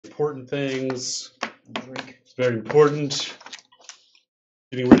important things. Drink. It's very important.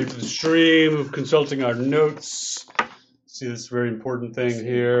 Getting ready for the stream, consulting our notes. See this very important thing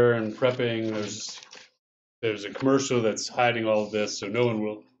here and prepping. There's a commercial that's hiding all of this, so no one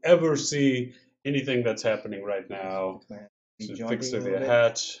will ever see anything that's happening right now. So fix the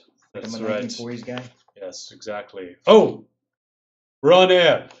hat. That's right. 1940s guy. Yes, exactly. Oh, we're on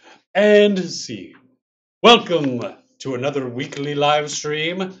air. And see. Welcome to another weekly live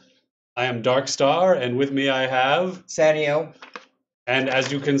stream. I am Darkstar, and with me I have Sanio. And as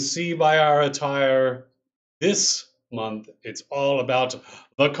you can see by our attire, this month it's all about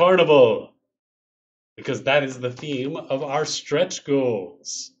the carnival, because that is the theme of our stretch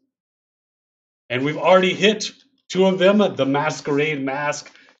goals. And we've already hit two of them, the masquerade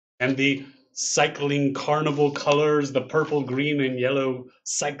mask and the cycling carnival colors, the purple, green, and yellow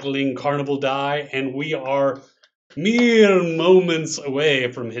cycling carnival die, and we are mere moments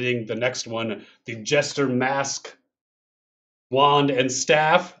away from hitting the next one, the jester mask, wand, and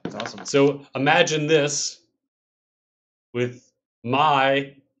staff. That's awesome. So imagine this with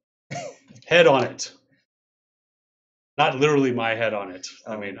my head on it. Not literally my head on it.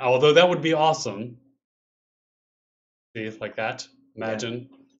 Oh. I mean, although that would be awesome. See, like that. Imagine.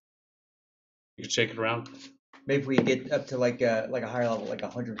 Yeah. You could shake it around. Maybe if we get up to like a higher level, like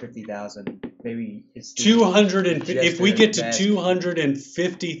 150,000. Maybe it's 250. If we get to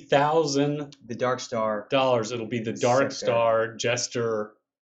 250,000, the Darkstar dollars, it'll be the Darkstar Jester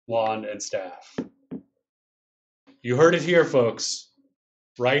wand and staff. You heard it here, folks.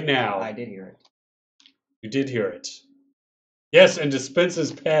 Right now. I did hear it. You did hear it. Yes, and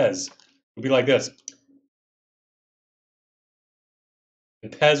dispenses Pez. It would be like this.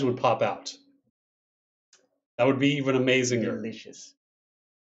 And Pez would pop out. That would be even amazing. Delicious.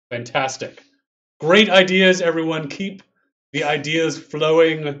 Fantastic. Great ideas, everyone. Keep the ideas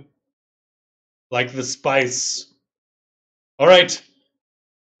flowing like the spice. All right.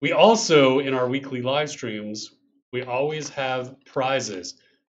 We also, in our weekly live streams, we always have prizes.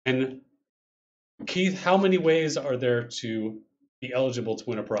 And Keith, how many ways are there to be eligible to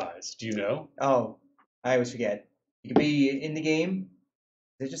win a prize? Do you know? Oh, I always forget. You could be in the game.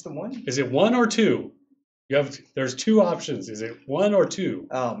 Is it just the one? Is it one or two? There's two options. Is it one or two?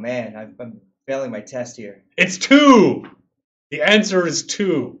 Oh man, I'm failing my test here. It's two. The answer is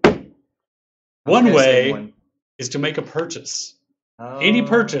two. One way is to make a purchase. Oh. Any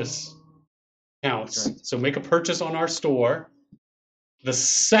purchase counts. Right. So make a purchase on our store. The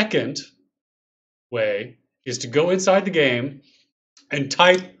second way is to go inside the game and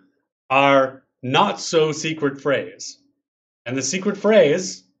type our not so secret phrase. And the secret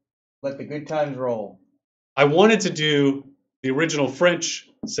phrase, let the good times roll. I wanted to do the original French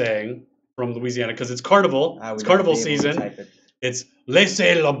saying from Louisiana because it's carnival. It's carnival season. It's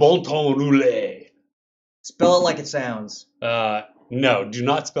laissez le bon temps rouler. Spell it like it sounds. No, do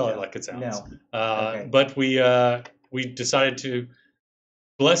not spell it like it sounds. No. Okay. But we decided to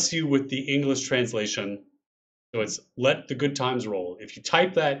bless you with the English translation. So it's let the good times roll. If you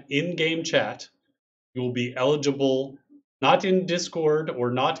type that in-game chat, you will be eligible, not in Discord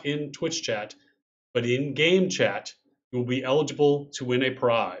or not in Twitch chat, but in game chat, you will be eligible to win a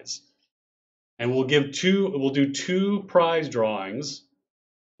prize. And we'll do two prize drawings,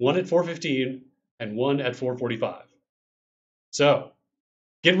 one at 4:15 and one at 4:45. So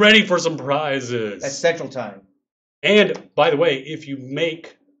get ready for some prizes. That's Central Time. And by the way, if you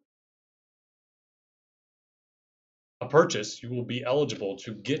make a purchase, you will be eligible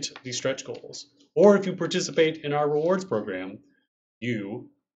to get the stretch goals. Or if you participate in our rewards program, you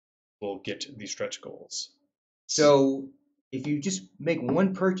will get the stretch goals. So if you just make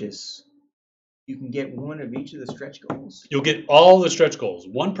one purchase, you can get one of each of the stretch goals. You'll get all the stretch goals.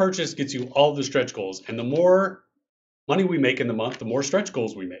 One purchase gets you all the stretch goals. And the more money we make in the month, the more stretch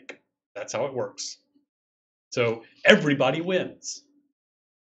goals we make. That's how it works. So everybody wins.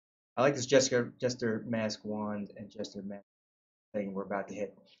 I like this Jester mask wand and Jester mask thing we're about to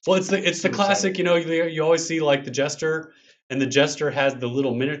hit. Well, it's the classic, you know, you always see like the Jester, and the Jester has the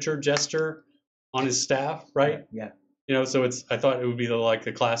little miniature Jester on his staff, right? Yeah. You know, so I thought it would be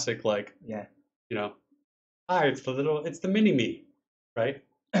the classic, like, yeah, you know, hi, it's the mini me, right?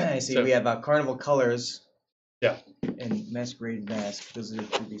 I see. So, we have carnival colors. Yeah. And masquerade mask. Those are the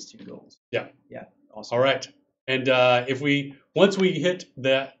previous two goals. Yeah. Yeah. Awesome. All right. And once we hit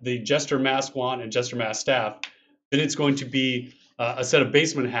the Jester mask wand and Jester mask staff, then it's going to be a set of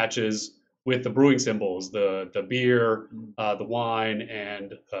basement hatches with the brewing symbols, the beer, the wine,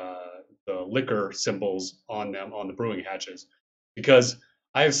 and the liquor symbols on them on the brewing hatches. Because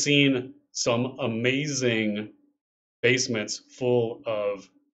I have seen some amazing basements full of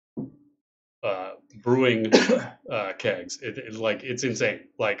brewing kegs. It's insane.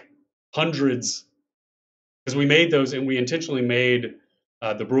 Like hundreds, because we made those and we intentionally made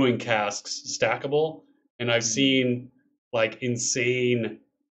the brewing casks stackable. And I've seen like insane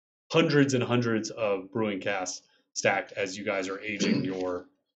hundreds and hundreds of brewing casks stacked as you guys are aging your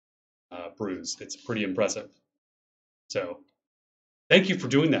brews. It's pretty impressive. So thank you for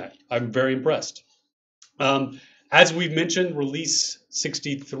doing that. I'm very impressed. Um, as we've mentioned, release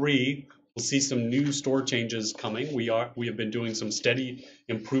 63, we'll see some new store changes coming. We have been doing some steady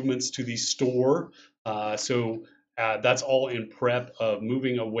improvements to the store. That's all in prep of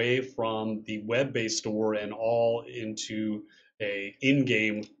moving away from the web-based store and all into a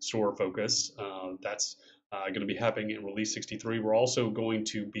in-game store focus. That's going to be happening in release 63. We're also going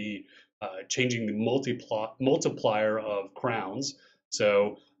to be changing the multiplier of crowns.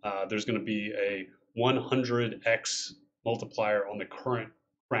 So there's going to be a 100x multiplier on the current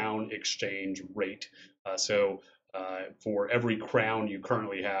crown exchange rate. For every crown you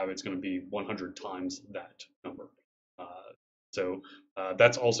currently have, it's going to be 100 times that number. Uh,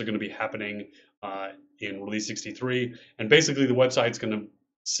 that's also going to be happening in release 63. And basically, the website's going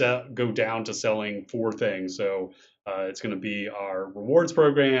to go down to selling 4 things. So it's going to be our rewards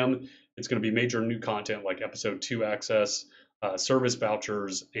program. It's going to be major new content like episode 2 access, service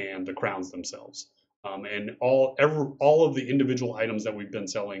vouchers, and the crowns themselves. And all of the individual items that we've been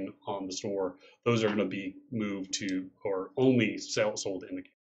selling on the store, those are going to be moved to or only sold in the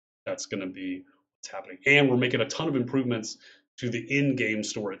game. That's going to be what's happening. And we're making a ton of improvements to the in-game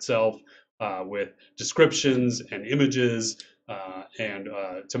store itself with descriptions and images and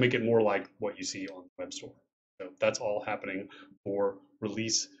to make it more like what you see on the web store. So that's all happening for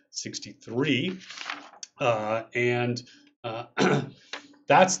release 63. And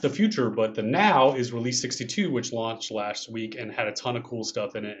that's the future, but the now is release 62, which launched last week and had a ton of cool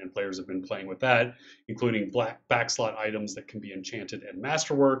stuff in it, and players have been playing with that, including black backslot items that can be enchanted and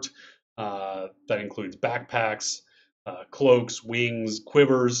masterworked. That includes backpacks, cloaks, wings,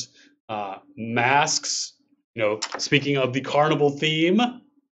 quivers, masks. Speaking of the carnival theme,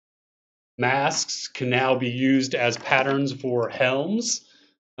 masks can now be used as patterns for helms.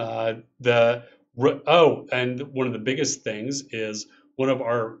 And one of the biggest things is one of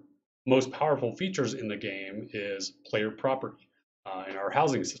our most powerful features in the game is player property in our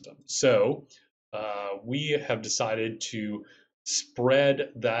housing system. So we have decided to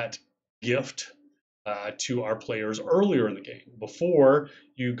spread that gift to our players earlier in the game. Before,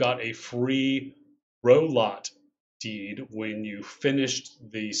 you got a free row lot deed when you finished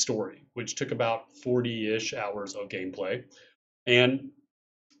the story, which took about 40-ish hours of gameplay. And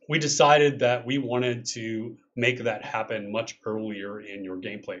we decided that we wanted to make that happen much earlier in your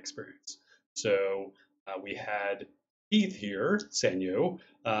gameplay experience. So we had Keith here, Sanyo,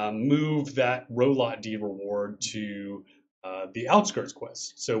 move that row lot deed reward to the Outskirts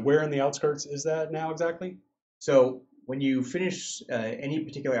quest. So where in the Outskirts is that now exactly? So when you finish any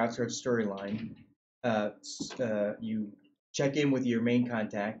particular Outskirts storyline, you check in with your main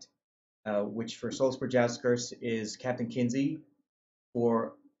contact, which for Soulsbridge Outskirts is Captain Kinsey.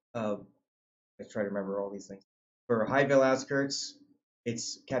 For I try to remember all these things. For Highvale Outskirts,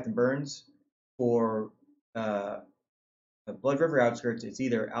 it's Captain Burns. For Blood River Outskirts, it's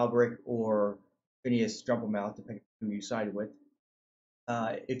either Alberic or Phineas Drumplemouth, depending on who you sided with.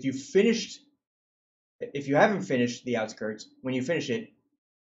 If you haven't finished the Outskirts, when you finish it,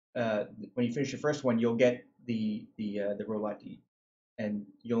 when you finish the first one, you'll get the robot deed, and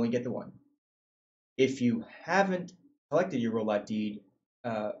you only get the one. If you haven't collected your robot deed,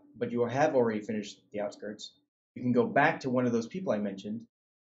 but you have already finished the Outskirts, you can go back to one of those people I mentioned,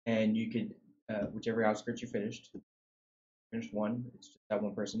 and you could whichever Outskirts you finished one. It's just that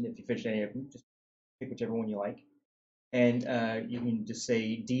one person. If you finished any of them, just pick whichever one you like, and you can just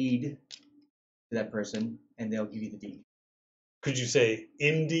say deed to that person, and they'll give you the deed. Could you say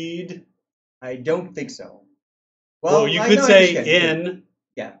indeed? I don't think so. Well, you could say in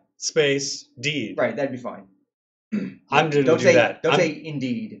space deed. Right, that'd be fine. I'm going to do that. Don't say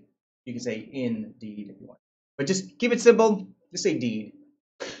indeed. You can say indeed if you want. But just keep it simple. Just say deed.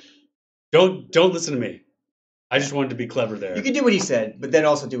 Don't listen to me. I just wanted to be clever there. You can do what he said, but then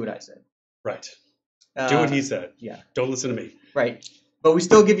also do what I said. Right. Do what he said. Yeah. Don't listen to me. Right. But we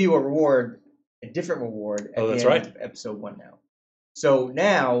still give you a reward, a different reward at the end of episode 1 now. So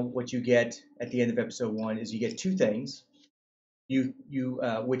now what you get at the end of episode 1 is you get 2 things.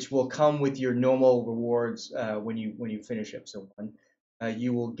 Which will come with your normal rewards when you finish episode 1.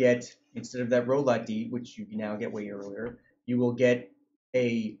 You will get, instead of that row lot deed, which you can now get way earlier, you will get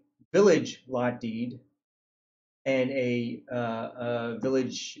a village lot deed and a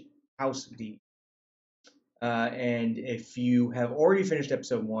village house deed. And if you have already finished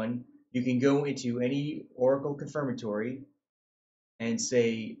episode 1, you can go into any Oracle confirmatory and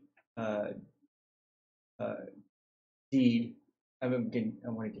say uh, deed. I want to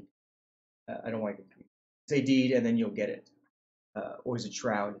get. I don't want to get. Say deed, and then you'll get it. Or is it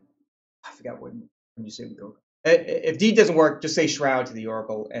shroud? I forgot when you say we go. If deed doesn't work, just say shroud to the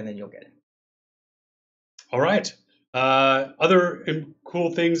Oracle, and then you'll get it. All right. Other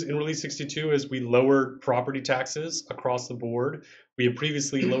cool things in Release 62 is we lowered property taxes across the board. We had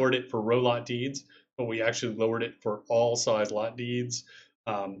previously lowered it for row lot deeds, but we actually lowered it for all size lot deeds.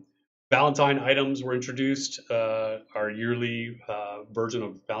 Valentine items were introduced, our yearly version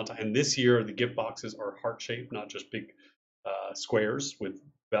of Valentine. And this year, the gift boxes are heart shaped, not just big squares with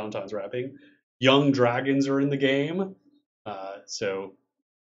Valentine's wrapping. Young dragons are in the game. So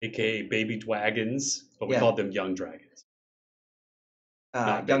aka baby dragons, but we Yeah. called them young dragons,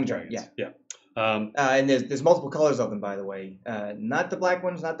 not Young baby dragons. Yeah. And there's multiple colors of them, by the way. Not the black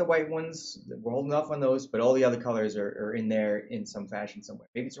ones, not the white ones. We're holding off on those, but all the other colors are in there in some fashion somewhere.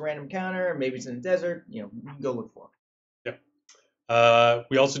 Maybe it's a random encounter, maybe it's in the desert. You can go look for them. Yeah.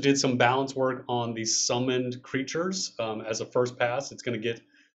 We also did some balance work on the summoned creatures as a first pass. It's going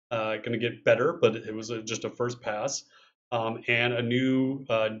to get better, but it was just a first pass. And a new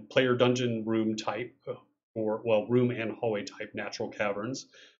player dungeon room type, or well, room and hallway type, natural caverns.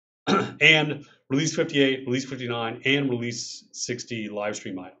 And Release 58, Release 59, and Release 60 live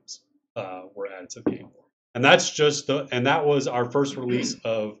stream items were added to the game. And that was our first release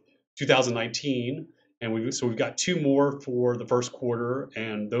of 2019. And we've got 2 more for the first quarter,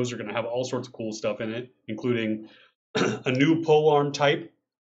 and those are going to have all sorts of cool stuff in it, including a new polearm type.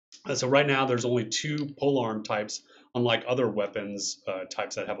 So right now there's only 2 polearm types, unlike other weapons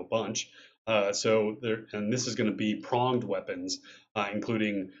types that have a bunch. And this is going to be pronged weapons,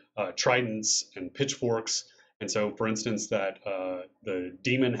 including tridents and pitchforks. And so, for instance, that the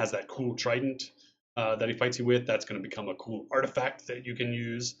demon has that cool trident that he fights you with. That's going to become a cool artifact that you can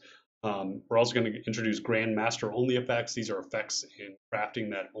use. We're also going to introduce Grandmaster only effects. These are effects in crafting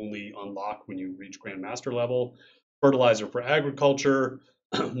that only unlock when you reach Grandmaster level. Fertilizer for agriculture,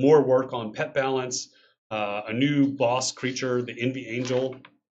 more work on pet balance, a new boss creature, the Envy Angel,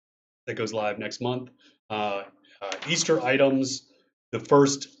 that goes live next month. Easter items, the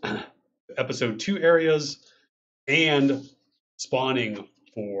first episode 2 areas, and spawning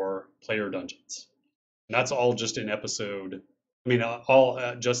for player dungeons. And that's all just in all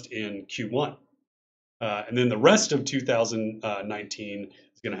just in Q1. And then the rest of 2019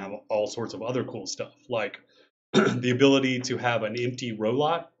 is going to have all sorts of other cool stuff, like the ability to have an empty row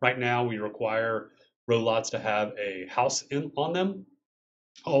lot. Right now, we require row lots to have a house on them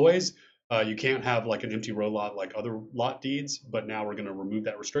always. You can't have like an empty row lot like other lot deeds, but now we're going to remove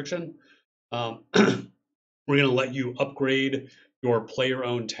that restriction. We're going to let you upgrade your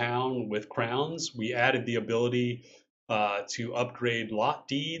player-owned town with crowns. We added the ability to upgrade lot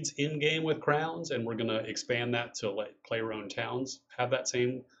deeds in-game with crowns, and we're going to expand that to let player-owned towns have that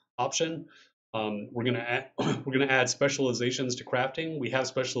same option. We're going to add specializations to crafting. We have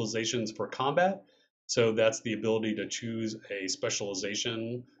specializations for combat, so that's the ability to choose a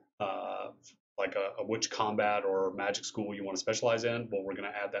specialization, like which combat or magic school you want to specialize in. Well, we're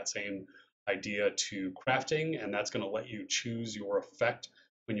going to add that same idea to crafting, and that's going to let you choose your effect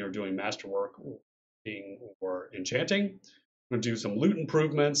when you're doing masterwork or enchanting. We're going to do some loot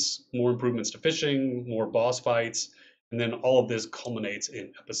improvements, more improvements to fishing, more boss fights, and then all of this culminates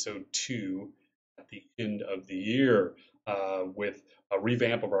in episode 2 at the end of the year with a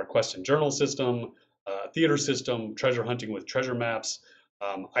revamp of our quest and journal system, theater system, treasure hunting with treasure maps,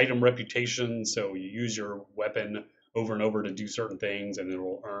 item reputation. So you use your weapon over and over to do certain things, and it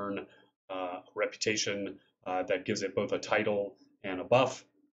will earn reputation that gives it both a title and a buff.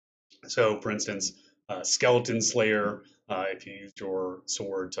 So, for instance, Skeleton Slayer, if you use your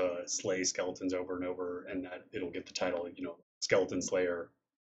sword to slay skeletons over and over, and that it'll get the title, Skeleton Slayer.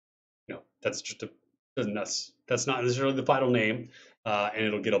 That's just that's not necessarily the final name, and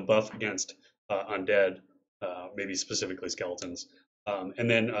it'll get a buff against undead, maybe specifically skeletons. And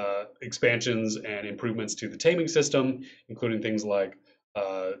then expansions and improvements to the taming system, including things like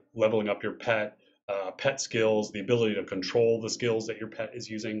leveling up your pet skills, the ability to control the skills that your pet is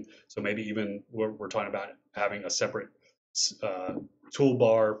using. So maybe even we're talking about having a separate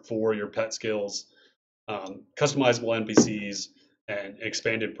toolbar for your pet skills, customizable NPCs, and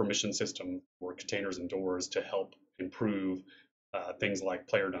expanded permission system for containers and doors to help improve things like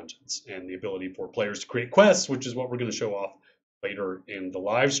player dungeons and the ability for players to create quests, which is what we're going to show off later in the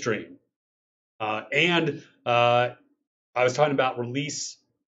live stream. And I was talking about Release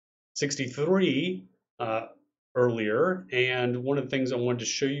 63 earlier, and one of the things I wanted to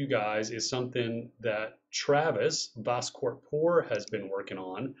show you guys is something that Travis Vascorpor has been working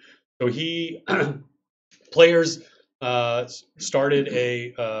on. So he players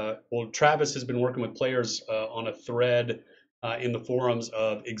started well, Travis has been working with players on a thread in the forums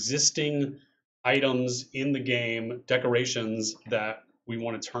of existing items in the game, decorations that we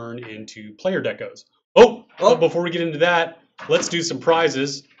want to turn into player decos. But before we get into that, let's do some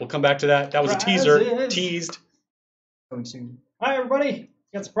prizes. We'll come back to that. That was a teaser. Teased. Coming soon. Hi, everybody.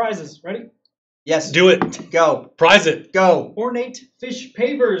 Got surprises. Ready? Yes. Do it. Go. Prize it. Go. Ornate Fish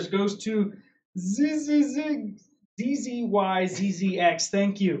Pavers goes to ZZYZZX.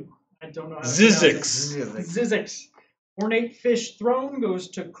 Thank you. I don't know how to pronounce it. Zizix. Ornate Fish Throne goes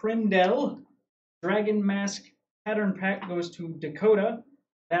to Crindel. Dragon Mask Pattern Pack goes to Dakota.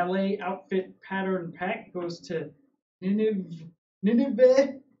 Ballet Outfit Pattern Pack goes to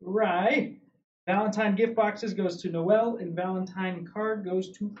Nineveh Rye. Valentine Gift Boxes goes to Noel. And Valentine Card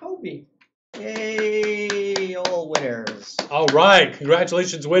goes to Kobe. Yay! All winners. All right.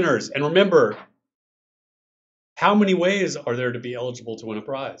 Congratulations, winners. And remember, how many ways are there to be eligible to win a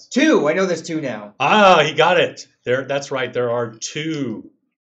prize? 2. I know there's 2 now. Ah, he got it. That's right. There are 2.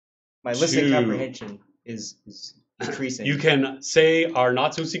 My listening comprehension is increasing. You can say our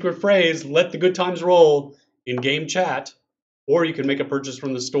not so secret phrase, let the good times roll, in game chat, or you can make a purchase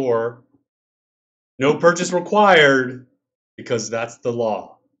from the store. No purchase required, because that's the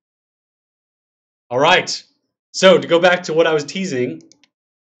law. All right. So to go back to what I was teasing,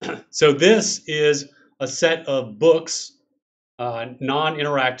 so this is a set of books,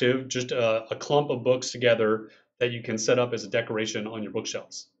 non-interactive, just a clump of books together that you can set up as a decoration on your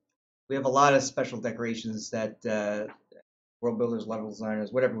bookshelves. We have a lot of special decorations that world builders, level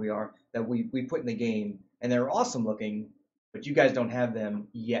designers, whatever we are, that we put in the game, and they're awesome looking, but you guys don't have them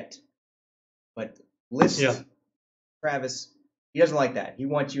yet. But Travis, he doesn't like that. He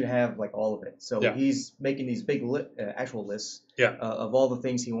wants you to have like all of it. So he's making these big actual lists of all the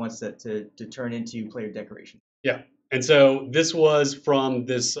things he wants to turn into player decoration. Yeah. And so this was from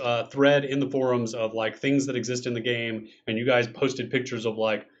this thread in the forums of like things that exist in the game, and you guys posted pictures of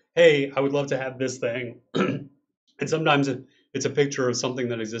like, hey, I would love to have this thing. And sometimes it's a picture of something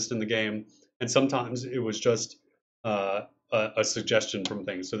that exists in the game, and sometimes it was just a suggestion from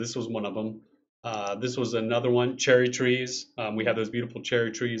things. So this was one of them. This was another one, cherry trees. We have those beautiful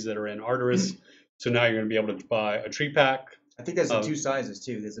cherry trees that are in Arteris. So now you're going to be able to buy a tree pack. I think there's the 2 sizes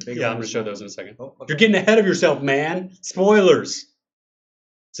too. There's a bigger one. Yeah, I'm going to show those in a second. Oh, okay. You're getting ahead of yourself, man. Spoilers.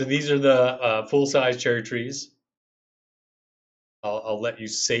 So these are the full-size cherry trees. I'll let you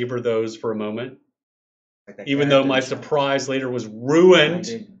savor those for a moment. Like even though my surprise later was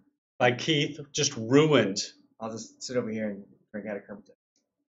ruined by Keith, just ruined. I'll just sit over here and drink out of Kermit.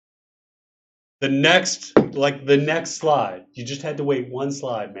 The next slide. You just had to wait one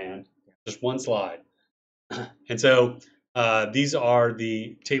slide, man. Just one slide. And so these are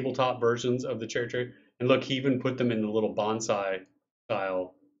the tabletop versions of the cherry tree. And look, he even put them in the little bonsai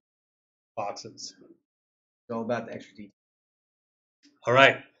style boxes. It's all about the extra detail. All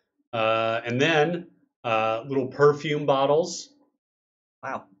right. And then little perfume bottles. Wow.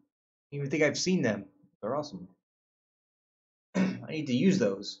 I don't even think I've seen them. They're awesome. I need to use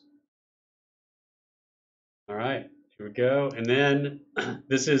those. All right. Here we go. And then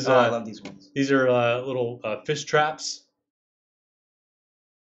this is... I love these ones. These are little fish traps.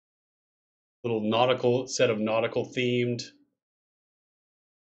 Little set of nautical themed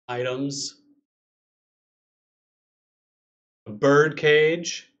items. A bird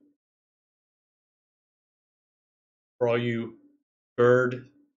cage for all you bird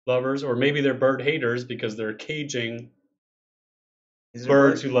lovers, or maybe they're bird haters because they're caging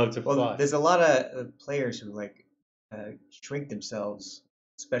birds who love to fly. There's a lot of players who like shrink themselves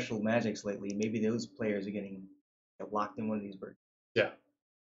special magics lately. Maybe those players are getting locked in one of these birds. Yeah.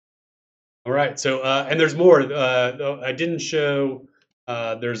 All right. So and there's more. I didn't show.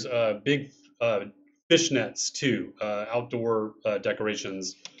 There's big fish nets too. Outdoor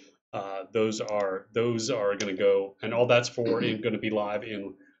decorations. Those are going to go, and all that's going to be live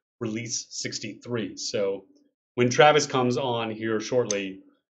in release 63. So when Travis comes on here shortly,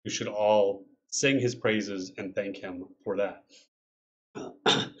 you should all sing his praises and thank him for that.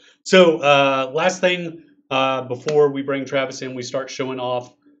 So last thing before we bring Travis in, we start showing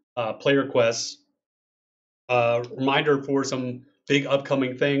off player quests. Reminder for some big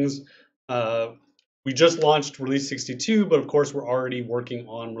upcoming things. We just launched release 62, but of course we're already working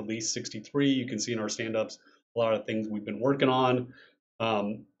on release 63. You can see in our stand-ups a lot of things we've been working on.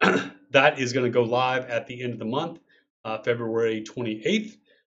 That is going to go live at the end of the month, February 28th.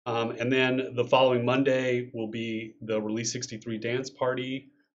 And then the following Monday will be the Release 63 dance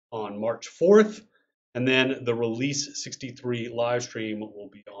party on March 4th. And then the Release 63 live stream will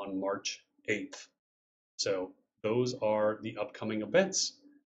be on March 8th. So those are the upcoming events.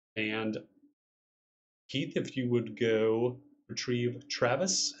 And Keith, if you would go retrieve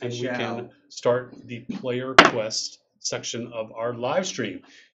Travis, and we can start the player quest section of our live stream.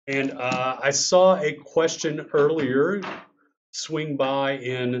 And I saw a question earlier swing by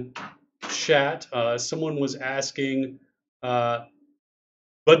in chat. Someone was asking, but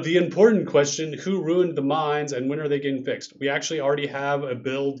the important question, who ruined the mines and when are they getting fixed? We actually already have a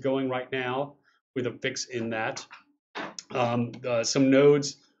build going right now with a fix in that. Some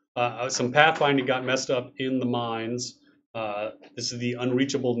nodes, some pathfinding got messed up in the mines. This is the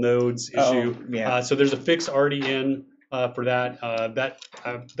unreachable nodes issue. Oh, yeah. So there's a fix already in for that.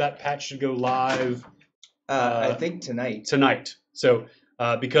 That patch should go live I think tonight. tonight. So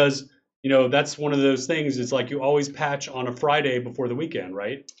because that's one of those things. It's like you always patch on a Friday before the weekend,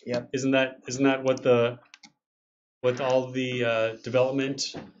 right? Yep. Isn't that what all the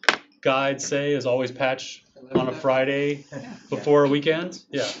development guides say? Is always patch on a Friday before a weekend?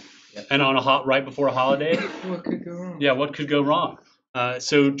 Yeah. Yep. And on right before a holiday? What could go wrong? Yeah, what could go wrong?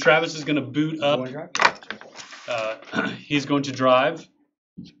 So Travis is going to boot up. He's going to drive.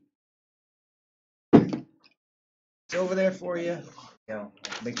 It's over there for you.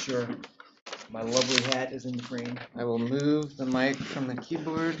 Make sure my lovely hat is in the frame. I will move the mic from the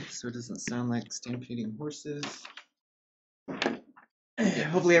keyboard so it doesn't sound like stampeding horses.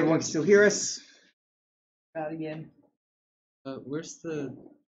 Hopefully everyone can still hear us. Out again. Where's the...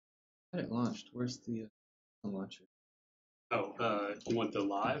 I had it launched. Where's the launcher? Oh, you want the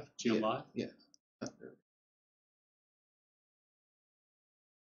live? GM live? Yeah. Oh, there.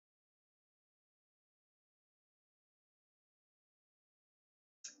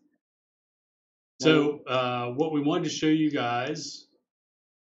 So what we wanted to show you guys,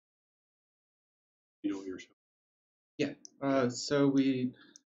 you know what you're showing. Yeah. So we,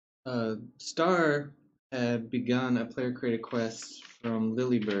 Star had begun a player created quest from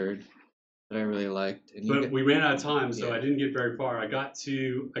Lilybird that I really liked. And But we ran out of time, so Yeah. I didn't get very far. I got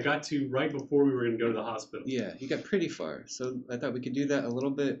to right before we were going to go to the hospital. Yeah, he got pretty far. So I thought we could do that a little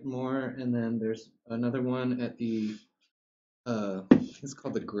bit more. And then there's another one at the, I think it's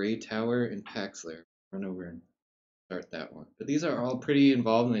called the Gray Tower in Paxler. Run over and start that one. But these are all pretty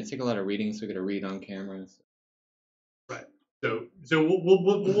involved and they take a lot of reading, so we got to read on camera. Right. So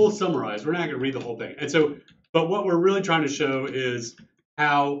we'll summarize. We're not going to read the whole thing. And so, but what we're really trying to show is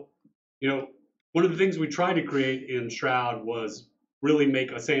how, one of the things we tried to create in Shroud was really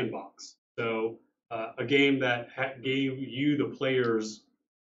make a sandbox. So a game that gave you, the players,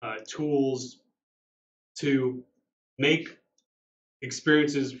 tools to make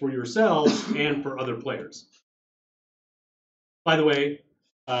experiences for yourselves and for other players. By the way,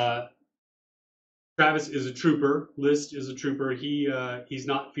 Travis is a trooper. List is a trooper. He's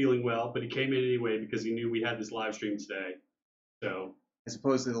not feeling well, but he came in anyway because he knew we had this live stream today. So as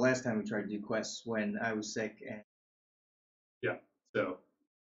opposed to the last time we tried to do quests when I was sick and so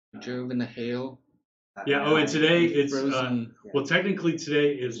Drove in the hail. yeah. Oh, and today it's frozen. well, technically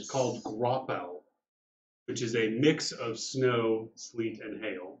today is called Groppel, which is a mix of snow, sleet, and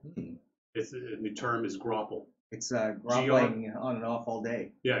hail. And the term is Groppel. It's groppling on and off all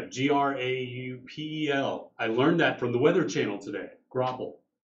day. Yeah, Graupel. I learned that from the Weather Channel today. Groppel.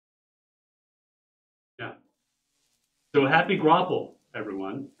 Yeah. So happy Groppel,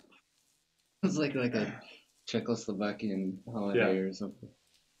 everyone. It's like a Czechoslovakian holiday or something.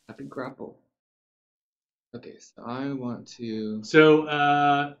 Happy grapple. Okay, so I want to.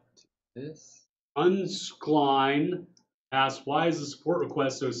 So This. Unskline asks, why is the support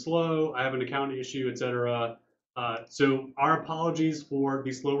request so slow? I have an account issue, etc. So our apologies for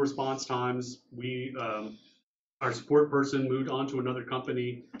the slow response times. We, our support person moved on to another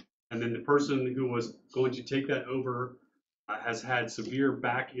company, and then the person who was going to take that over has had severe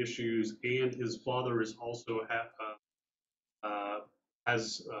back issues, and his father is also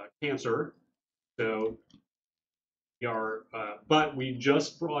has cancer. So we are, but we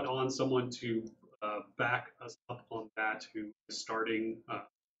just brought on someone to back us up on that, who is starting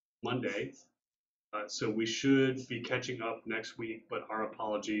Monday. So we should be catching up next week, but our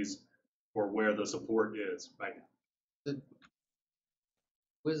apologies for where the support is right now. The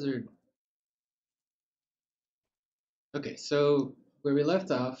wizard. Okay, so where we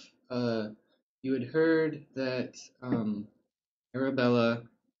left off, you had heard that Arabella,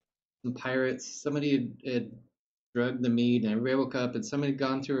 some pirates, somebody had drugged the mead, and everybody woke up, and somebody had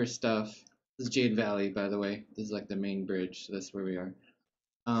gone through her stuff. This is Jade Valley, by the way. This is like the main bridge, so that's where we are.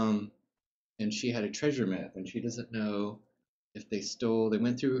 And she had a treasure map, and she doesn't know if they stole. They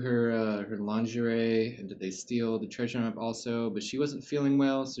went through her lingerie, and did they steal the treasure map also? But she wasn't feeling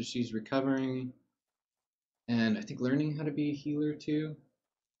well, so she's recovering, and I think learning how to be a healer too.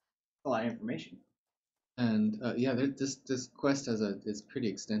 A lot of information. And yeah, this quest it's pretty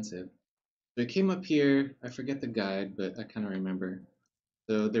extensive. So it came up here. I forget the guide, but I kind of remember.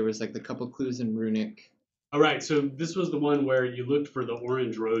 So there was like the couple clues in Runic. All right, so this was the one where you looked for the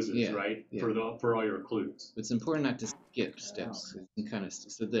orange roses, Yeah, right? yeah. For all your clues. It's important not to skip steps. You can kind of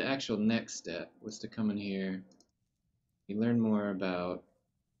so the actual next step was to come in here. You learn more about.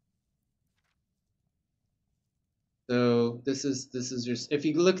 So this is just if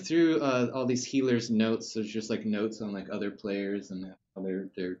you look through all these healers' notes, there's just like notes on like other players and how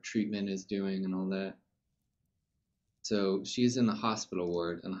their treatment is doing and all that. So she's in the hospital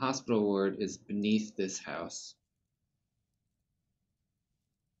ward, and the hospital ward is beneath this house.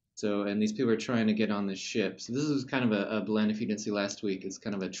 So, and these people are trying to get on this ship. So this is kind of a blend, if you didn't see last week, it's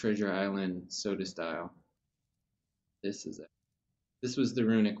kind of a Treasure Island soda style. This was the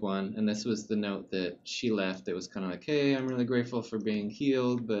Runic one, and this was the note that she left that was kind of like, hey, I'm really grateful for being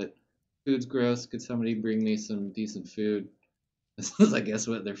healed, but food's gross. Could somebody bring me some decent food? This is, I guess,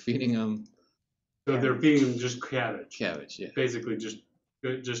 what they're feeding them. So they're feeding them just cabbage. Cabbage, yeah. Basically, just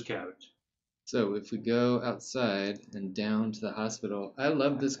cabbage. So if we go outside and down to the hospital, I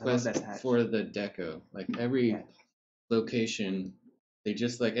love this quest for the deco. Like every location, they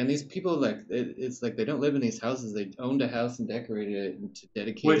just like, and these people like it's like they don't live in these houses. They owned a house and decorated it and to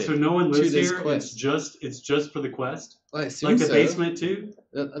dedicate Wait, it so no one lives to this here? quest. It's just for the quest? Well, I assume Like the so. basement too?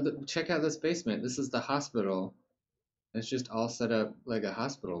 Check out this basement. This is the hospital. It's just all set up like a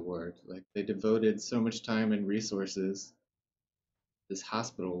hospital ward. Like they devoted so much time and resources. This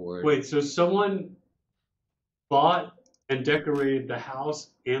hospital ward. Wait, so someone bought and decorated the house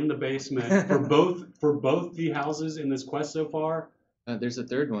and the basement for both the houses in this quest so far? There's a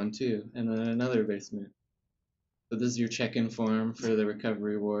third one too, and then another basement. So this is your check-in form for the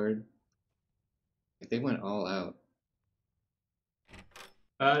recovery ward. Like, they went all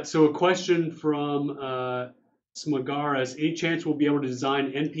out. So a question from Smagaris. Any chance we'll be able to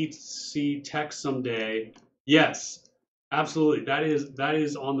design NPC text someday? Yes, absolutely. That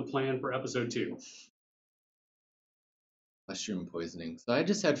is on the plan for episode 2. Mushroom poisoning. So I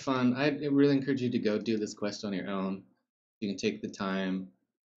just had fun. I really encourage you to go do this quest on your own. You can take the time.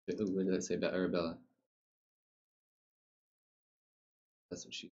 What did I say about Arabella? That's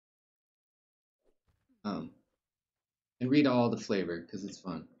what she. And read all the flavor because it's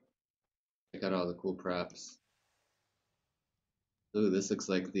fun. Check out all the cool props. Ooh, this looks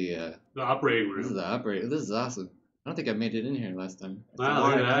like the operating room. This is the operating. This is awesome. I don't think I made it in here last time. Wow,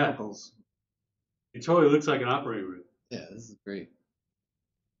 look at that. Chemicals. It totally looks like an operating room. Yeah, this is great.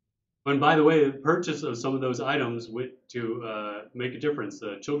 And by the way, the purchase of some of those items went to make a difference,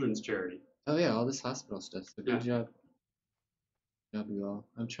 the children's charity. Oh yeah, all this hospital stuff. So good job. Good job, you all.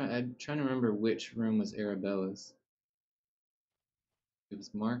 I'm trying to remember which room was Arabella's. It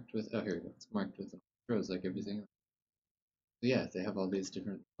was marked with. Oh, here we go. It's marked with arrows like everything else. So yeah, they have all these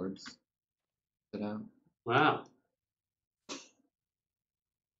different boards set out. Wow.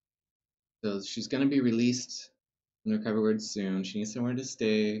 So she's gonna be released in the recovery ward soon. She needs somewhere to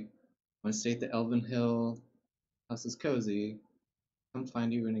stay. Want to stay at the Elven Hill. House is cozy. Come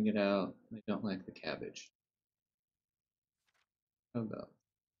find you when you get out. I don't like the cabbage. How about?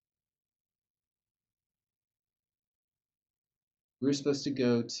 We were supposed to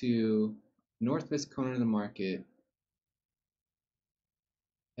go to northwest corner of the market.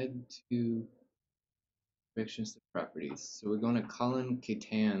 Head to directions to properties. So we're going to Colin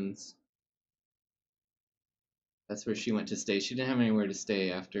Catan's. That's where she went to stay. She didn't have anywhere to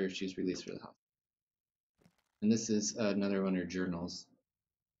stay after she's released from the hospital. And this is another one of her journals.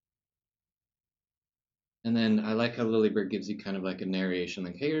 And then I like how Lilybird gives you kind of like a narration,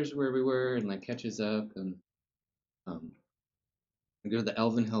 like, hey, here's where we were, and like catches up. And we go to the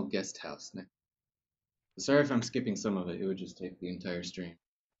Elven Hill guest house next. Sorry if I'm skipping some of it. It would just take the entire stream.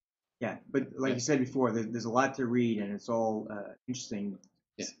 Yeah, but like you said before, there's a lot to read, and it's all interesting.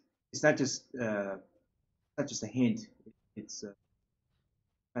 Yeah. It's not just a hint. It's a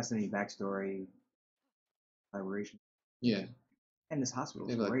fascinating backstory, collaboration. Yeah. And this hospital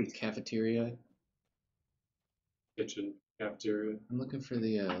is great. like Cafeteria. Kitchen, cafeteria. I'm looking for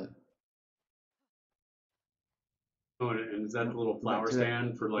the. Oh, and is that the little flower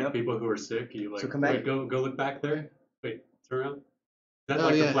stand for like people who are sick? You like, so come back. Go look back there. Wait, turn around. Is that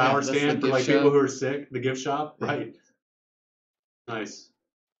Oh, the flower stand for like people who are sick? The gift shop, right? Nice.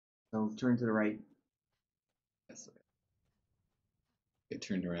 So turn to the right. Yes. get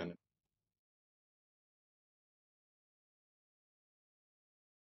turned around.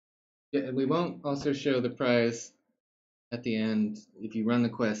 Yeah, and we won't also show the prize at the end. If you run the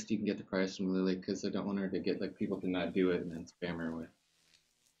quest, you can get the prize from Lily, because I don't want her to get like people to not do it and then spam her with.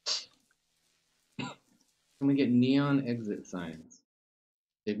 Can we get neon exit signs?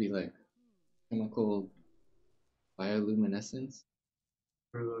 They'd be like chemical bioluminescence.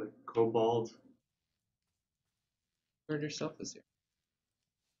 Or the cobalt. Bird herself is here.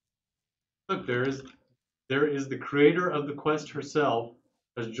 Look, there is the creator of the quest herself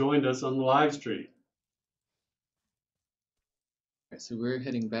has joined us on the live stream. Alright, so we're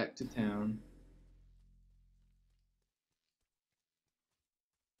heading back to town.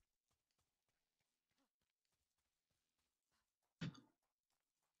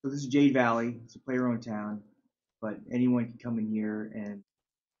 So this is Jade Valley. It's a player-owned town, but anyone can come in here and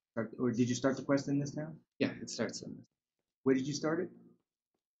start. Or did you start the quest in this town? Yeah, it starts in this. Where did you start it?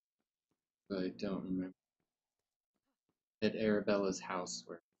 But I don't remember. At Arabella's house,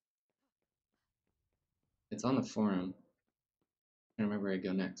 where it's on the forum. I don't remember where I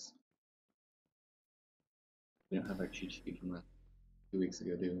go next. We don't have our cheat sheet from last 2 weeks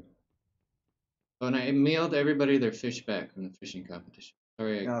ago, do we? Oh, and I mailed everybody their fish back from the fishing competition.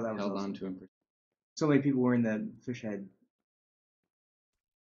 Sorry, I Oh, that was held awesome. on to them. So many people were in the fish head.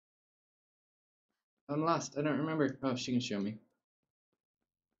 I'm lost. I don't remember. Oh, she can show me.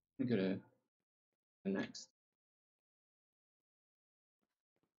 I'm go to the next.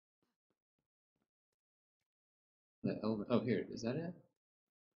 Oh, here. Is that it?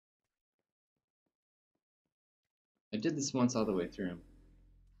 I did this once all the way through.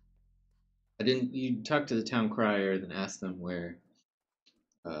 I didn't. You talk to the town crier, then ask them where.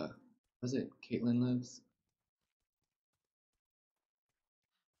 Was it Caitlin lives?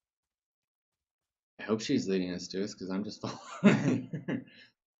 I hope she's leading us to us, because I'm just following her.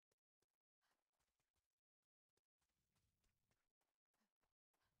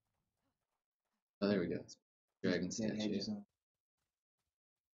 Oh, there we go. Dragon Yeah, statue. hedges on.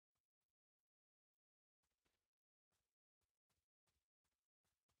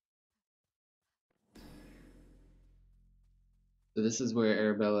 So this is where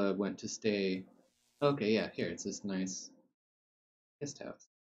Arabella went to stay. Okay, yeah, here it's this nice guest house.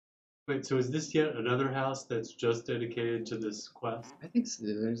 Wait, so is this yet another house that's just dedicated to this quest? I think so.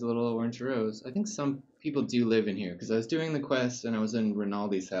 There's a little orange rose. I think some people do live in here, because I was doing the quest and I was in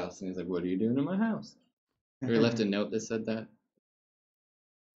Rinaldi's house and he's like, "What are you doing in my house?" Or he left a note that said that.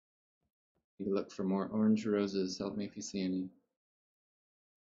 You look for more orange roses. Help me if you see any.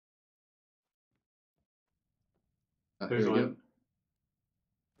 Oh, There's here we go. one.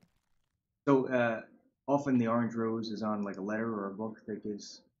 So often the orange rose is on like a letter or a book that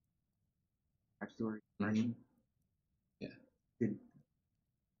gives backstory. Mhm. Yeah. Good.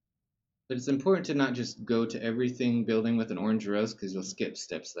 But it's important to not just go to everything building with an orange rose, because you'll skip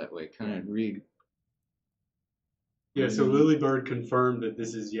steps that way. Kind of read. Yeah, so Lilybird confirmed that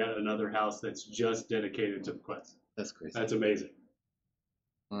this is yet another house that's just dedicated to the quest. That's crazy. That's amazing.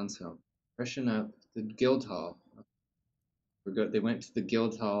 So freshen up. The guild hall. They went to the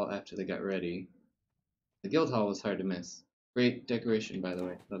guild hall after they got ready. The guild hall was hard to miss. Great decoration, by the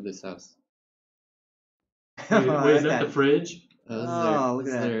way. Love this house. Wait, is that the fridge? Look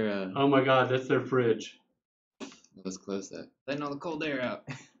at that. Oh my god, that's their fridge. Let's close that. Letting all the cold air out.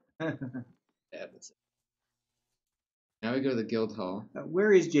 Yeah, that's it. Now we go to the guild hall.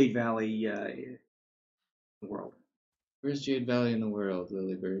 Where is Jade Valley in the world? Where's Jade Valley in the world,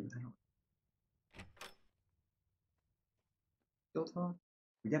 Lilybird? Guild hall?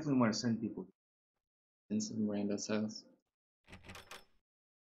 We definitely want to send people. In some rando's house.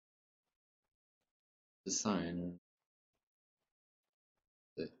 The sign.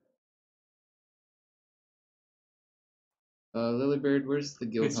 Lilybird, where's the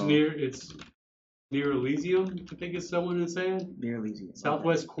guild hall? It's near Elysium, I think is someone is saying. Near Elysium.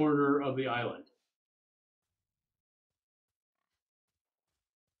 Southwest corner of the island.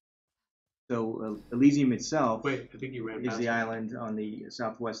 So Elysium itself Wait, I think you ran is past the it. island on the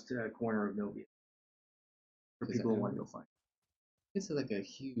southwest corner of Novia. For Is people that who want to go find. It's like a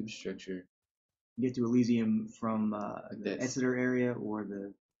huge structure. You get to Elysium from the this. Exeter area or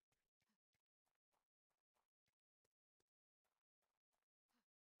the.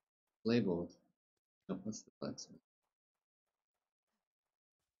 Labeled. Oh, what's the blacksmith?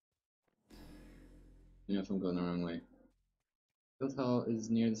 You know if I'm going the wrong way. Guild hall is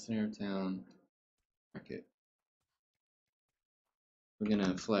near the center of town. Market. We're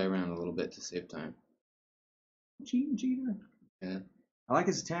gonna fly around a little bit to save time. Cheater. Yeah. I like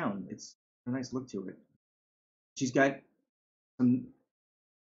his town. It's a nice look to it. She's got some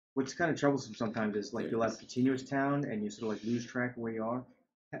what's kind of troublesome sometimes is like you'll have continuous town and you sort of like lose track of where you are.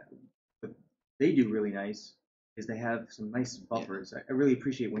 But they do really nice is they have some nice buffers. I really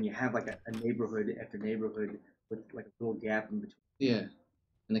appreciate when you have like a neighborhood after neighborhood with like a little gap in between. Yeah,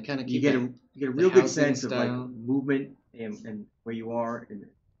 and they kind of You keep get it you get a real good housing sense of like style. movement and where you are and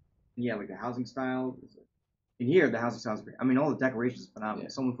yeah, like the housing style. In here, the housing style is great. I mean, all the decorations are phenomenal. Yeah.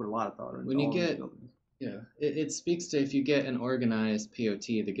 Someone put a lot of thought into When you all these get buildings. Yeah, it speaks to if you get an organized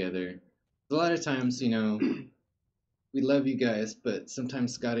POT together. A lot of times, we love you guys, but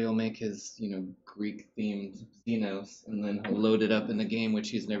sometimes Scotty will make his, Greek themed Xenos, and then he'll load it up in the game, which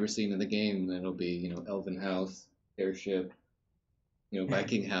he's never seen in the game. And it'll be, Elven House, Airship,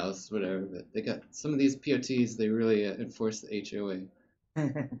 Viking House, whatever. But they got some of these POTs, they really enforce the HOA.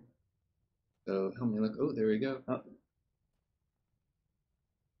 So help me look. Oh, there we go. Oh.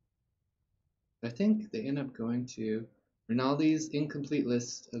 I think they end up going to Rinaldi's incomplete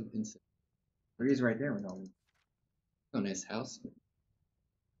list of insects. There he is right there, Rinaldi. Oh, nice house.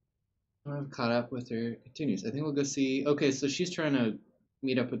 I've caught up with her. Continues. I think we'll go see. Okay, so she's trying to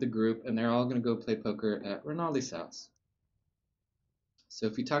meet up with the group, and they're all going to go play poker at Rinaldi's house. So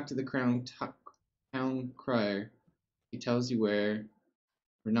if you talk to the town crier, he tells you where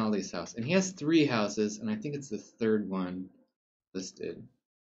Rinaldi's house. And he has 3 houses, and I think it's the 3rd one listed.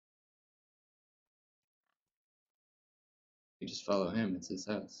 You just follow him, it's his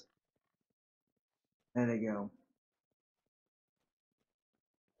house. There they go.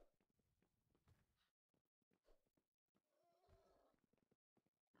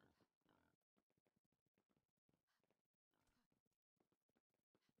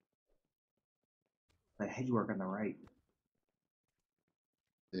 The hedgework on the right.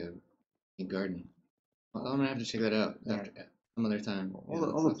 The garden. Well, I'm gonna have to check that out after some other time.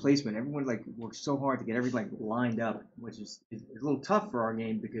 All the placement, everyone like works so hard to get everything like lined up, which is a little tough for our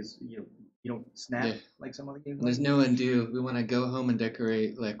game because you don't snap like some other games. And there's no undo. We want to go home and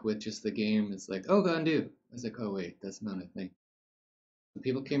decorate like with just the game. It's like, oh, go undo. I was like, oh wait, that's not a thing. The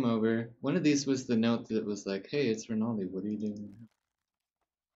people came over. One of these was the note that was like, hey, it's Rinaldi. What are you doing?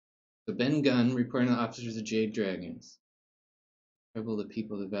 So Ben Gunn reporting to the officers of Jade Dragons. Trouble the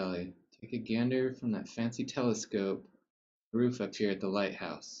people of the valley. Take a gander from that fancy telescope roof up here at the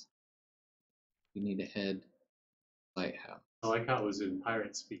lighthouse. We need to head lighthouse. I like how it was in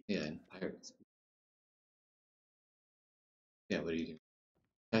pirate speak. Yeah, in pirate speak. Yeah, what do you do?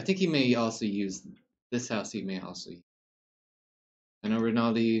 I think he may also use this house. He may also use. I know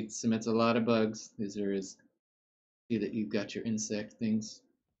Rinaldi submits a lot of bugs. These are his. See that you've got your insect things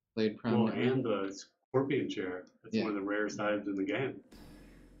played Well, prominently. and the scorpion chair. That's one of the rarest items in the game.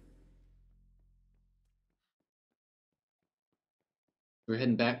 We're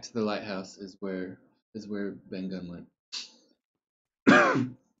heading back to the lighthouse. Is where Ben Gunn went.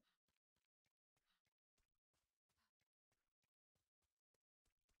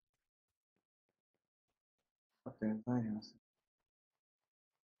 Up there in the lighthouse.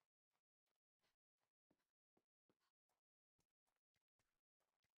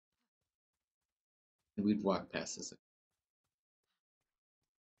 And we'd walk past this.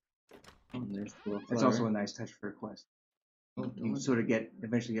 Oh, and there's the little That's flower. also a nice touch for a quest. Oh, You sort of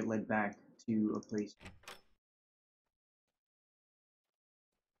eventually get led back to a place.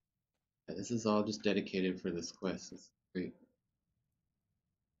 This is all just dedicated for this quest. It's great.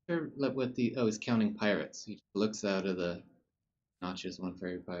 Sure, what the he's counting pirates. He looks out of the notches, one for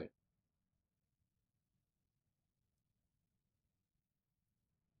every pirate.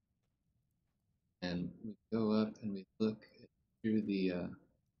 And we go up and we look through the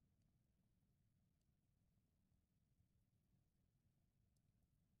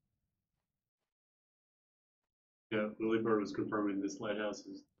Yeah, Lilybird was confirming this lighthouse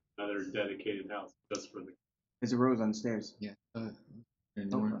is another dedicated house just for the. There's a rose on the stairs. yeah.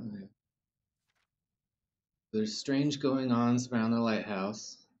 There's strange going ons around the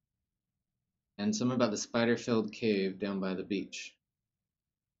lighthouse, and some about the spider-filled cave down by the beach.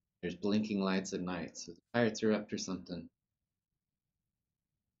 There's blinking lights at night, so the pirates are up to something.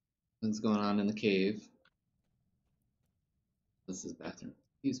 Something's going on in the cave. This is the bathroom.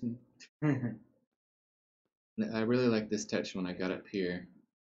 Excuse me. I really like this touch when I got up here.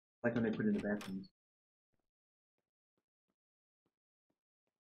 Like when they put it in the bathrooms.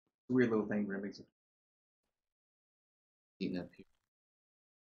 It's a weird little thing, but it makes it. Eating up here.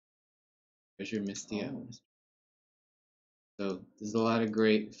 Treasure Misty Hours. So there's a lot of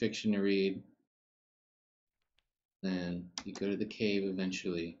great fiction to read. Then you go to the cave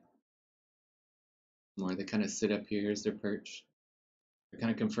eventually. More they kind of sit up here as their perch. They're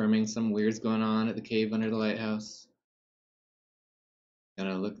kind of confirming some weird's going on at the cave under the lighthouse.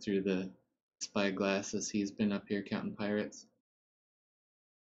 Gonna look through the spyglass as he's been up here counting pirates.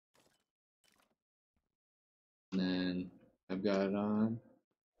 And then I've got it on.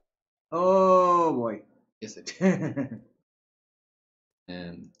 Oh boy. Yes, I do.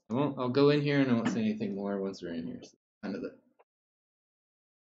 And I'll go in here and I won't say anything more once we're in here. So kind of the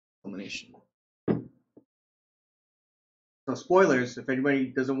culmination. So spoilers, if anybody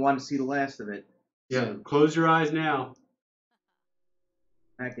doesn't want to see the last of it. Yeah, So close your eyes now.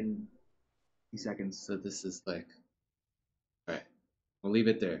 back in 2 seconds. So this is like, alright, we'll leave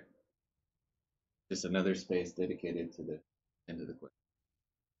it there. Just another space dedicated to the end of the quest.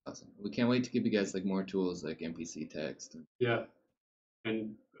 Awesome. We can't wait to give you guys like more tools like NPC text. Yeah,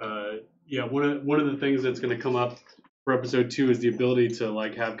 and yeah, one of the things that's going to come up for episode 2 is the ability to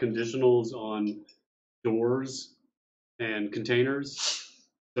like have conditionals on doors and containers.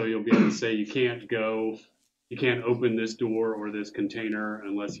 So you'll be able to say you can't open this door or this container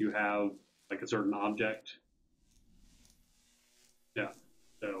unless you have like a certain object. Yeah,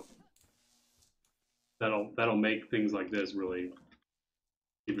 so that'll make things like this really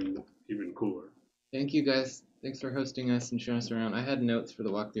even cooler. Thank you guys. Thanks for hosting us and showing us around. I had notes for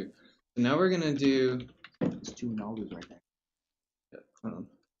the walkthrough. So now we're gonna do. There's 2 Naldos right there. Hold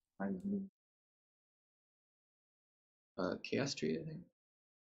on. Chaos Tree, I think.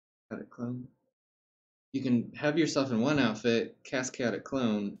 Got a clone. You can have yourself in one outfit, cast Chaotic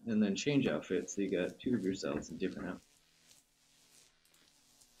Clone, and then change outfits. So you got 2 of yourselves in different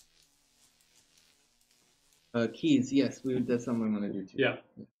outfits. Keys, yes, that's something we want to do too. Yeah.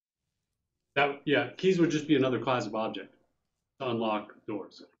 Keys would just be another class of object to unlock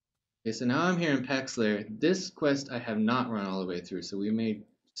doors. Okay, so now I'm here in Paxlair. This quest I have not run all the way through, so we may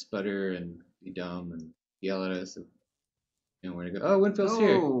sputter and be dumb and yell at us. And where to go? Oh, Winfield's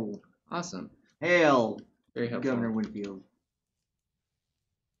here. Awesome. Hail, Very helpful. Governor Winfield.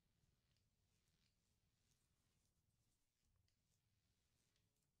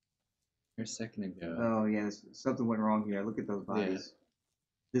 A second ago. Oh yeah, something went wrong here. Look at those bodies. Yeah.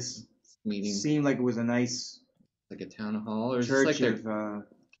 This meeting seemed like it was a nice like a town hall, or is church this like of their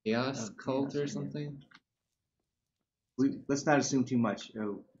chaos cult chaos, or something? Let's not assume too much.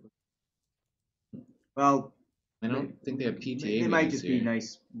 Oh. Well, I don't think they have PTA. They might just here. be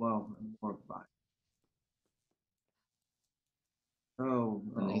nice. Well, more body. Oh.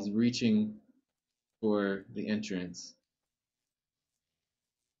 And he's reaching for the entrance.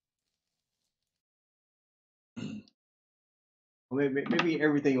 Well, maybe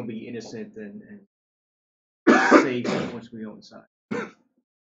everything will be innocent and safe once we go inside.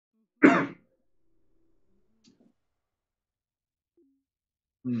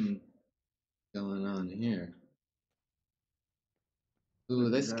 Going on here. Ooh,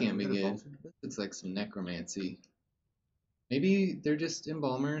 this can't be good. This looks like some necromancy. Maybe they're just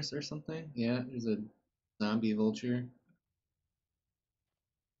embalmers or something. Yeah, there's a zombie vulture.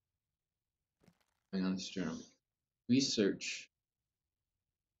 Hang on, this journal. Research.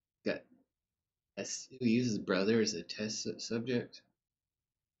 Got who uses brother as a test subject.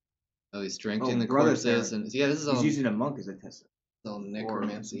 Oh, he's strengthening the corpses, and yeah, this is all. He's using a monk as a test. It's all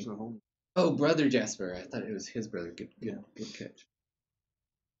necromancy. Oh, brother Jasper. I thought it was his brother. Good catch.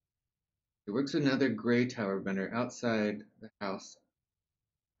 He works with another gray tower vendor outside the house.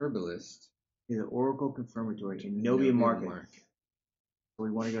 Herbalist. He's an Oracle Confirmatory in Novia Market. So we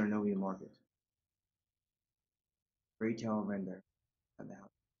want to go to Novia Market. Gray tower vendor at the house.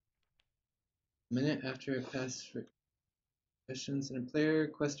 A minute after a pass for questions and a player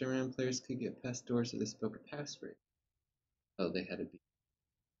quest around, players could get past doors if they spoke a passphrase. Oh, they had to be.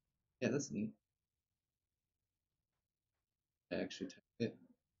 Yeah, that's neat. I actually typed it.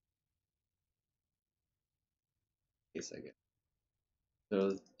 Case I get.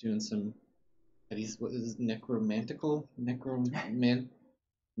 So doing some. What is necromantical?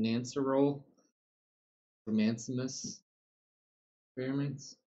 Nancerol? Romancimus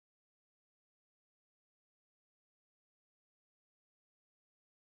experiments?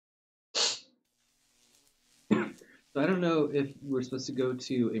 So I don't know if we're supposed to go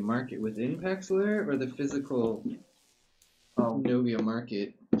to a market within Paxlair or the physical Novia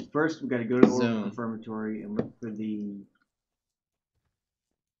market. First, we got to go to the Oracle Confirmatory and look for the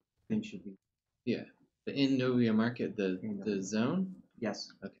thing. Should be. Yeah, the in Novia market, the zone.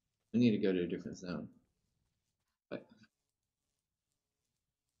 Yes. Okay, we need to go to a different zone. But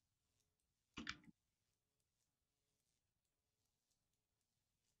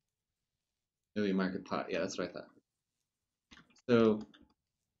Novia market pot. Yeah, that's what I thought. So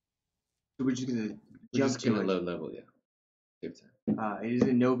we're just gonna load level. Yeah. Save time. It is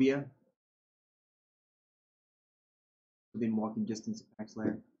in Novia. within walking distance of Pax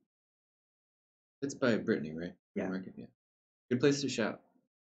Lair. It's by Brittany, right? Yeah. Market, yeah. Good place to shop.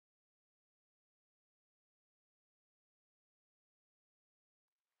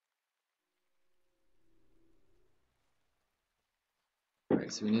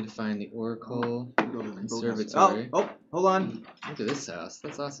 Alright, so we need to find the Oracle Conservatory. Oh, hold on. Look at this house.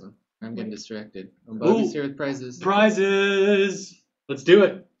 That's awesome. I'm getting distracted. Oh, Bobby's here with prizes. Prizes! Let's do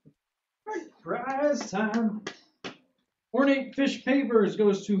it. Prize time. Ornate Fish Pavers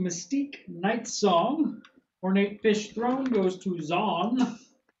goes to Mystique Night Song. Ornate Fish Throne goes to Zon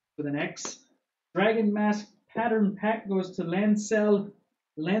with an X. Dragon Mask Pattern Pack goes to Lancel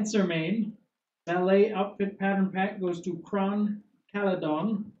Lancermane. Ballet Outfit Pattern Pack goes to Kron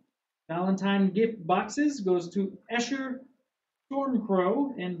Caledon. Valentine Gift Boxes goes to Escher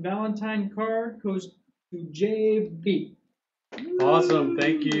Stormcrow. And Valentine Card goes to JB. Awesome.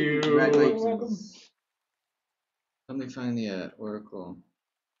 Thank you. Congratulations. You're welcome. Let me find the Oracle.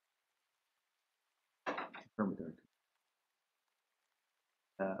 Confirmatory.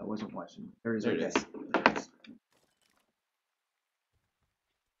 I wasn't watching. There it is. There Right it there. is.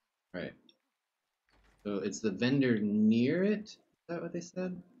 Right. So it's the vendor near it? Is that what they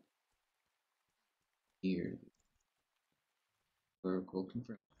said? Near the Oracle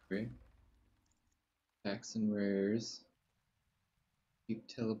Confirmatory. Packs and rares. Keep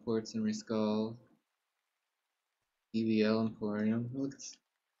teleports and reskull. EVL Emporium. Oh, look, it's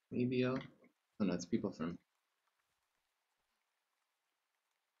EVL. Oh no, it's people from.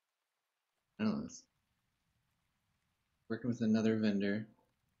 I don't know. It's working with another vendor.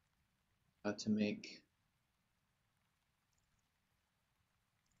 How to make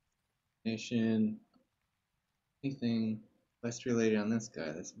nation anything quest related on this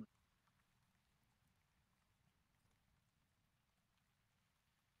guy. That's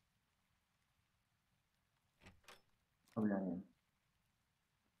Oh, yeah, yeah.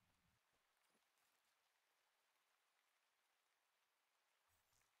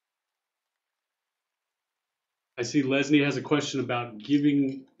 I see Lesney has a question about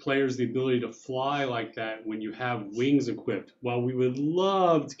giving players the ability to fly like that when you have wings equipped. While we would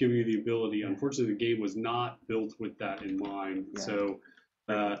love to give you the ability, unfortunately the game was not built with that in mind. Yeah. So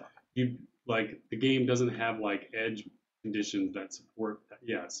the game doesn't have like edge conditions that support that.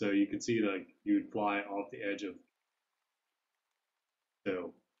 Yeah, so you can see like you would fly off the edge of.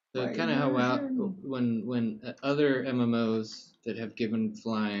 So So kind of how when other MMOs that have given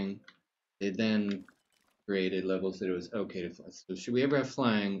flying, they then created levels that it was okay to fly. So should we ever have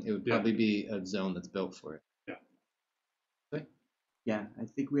flying, it would probably be a zone that's built for it. Yeah. Okay. Yeah, I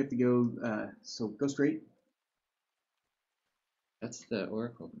think we have to go. So go straight. That's the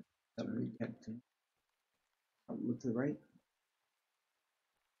Oracle. Look to the right.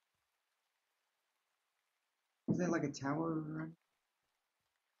 Is that like a tower?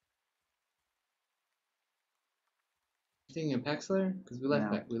 Anything in Paxler? Because we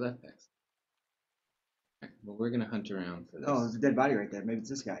left No. We left Pax. Okay, well, we're gonna hunt around for this. Oh, there's a dead body right there. Maybe it's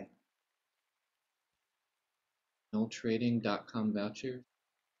this guy. NullTrading.com voucher.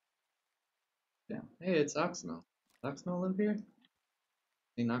 Yeah. Hey, it's Oxnell. Oxnell live here?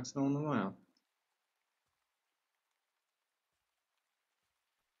 Seen Oxnell in a while.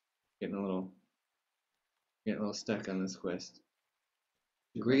 Getting a little stuck on this quest.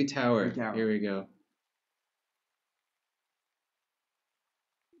 Gray Tower. Gray Tower. Here we go.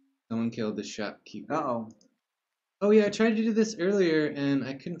 Someone killed the shopkeeper. Uh-oh. Oh yeah, I tried to do this earlier and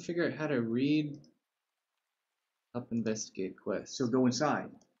I couldn't figure out how to read up investigate quest. So go inside.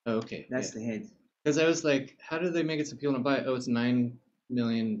 Oh, okay. That's the hint. Because I was like, how do they make it so people don't buy it? Oh, it's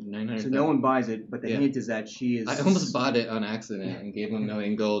 9,900,000. So no one buys it, but the hint is that she is. I almost bought it on accident and gave them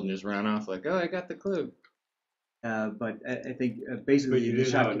 1,000,000 gold and just ran off like, oh, I got the clue. But I think basically but you the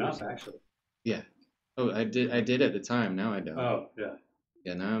didn't have shopkeeper. enough actually. Yeah. Oh, I did at the time. Now I don't. Oh yeah.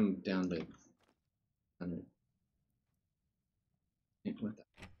 Yeah, now I'm down to 100. What the?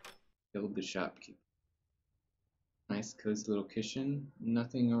 Killed the shopkeeper. Nice cozy little kitchen.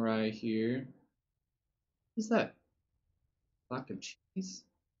 Nothing awry here. What's that? Block of cheese?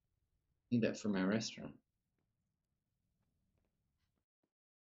 Need that for my restaurant.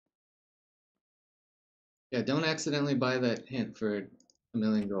 Yeah, don't accidentally buy that hint for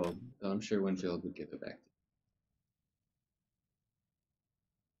 1,000,000 gold. Though I'm sure Winfield would give it back to you.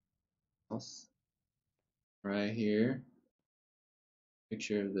 Else. Right here.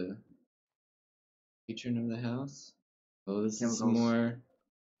 Picture of the patron of the house. Oh, this is some more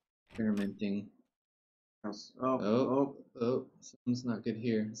experimenting. Oh, something's not good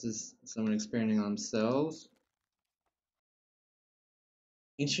here. This is someone experimenting on themselves.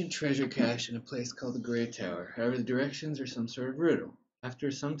 Ancient treasure cache in a place called the Grey Tower. However, the directions are some sort of riddle. After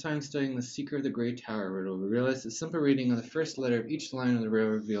some time studying the secret of the Grey Tower riddle, we realized that simple reading of the first letter of each line of the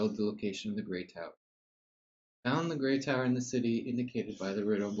riddle revealed the location of the Grey Tower. Found the Grey Tower in the city indicated by the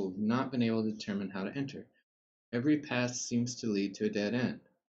riddle, but we've not been able to determine how to enter. Every path seems to lead to a dead end.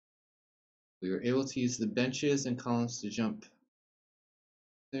 We were able to use the benches and columns to jump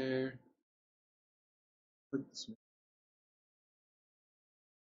there.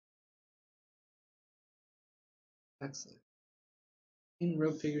 Excellent.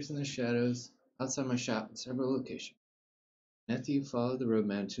 Rope figures in the shadows outside my shop in several locations. Matthew followed the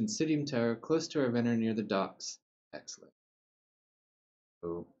roadman to Insidium Tower close to our vendor near the docks. Excellent.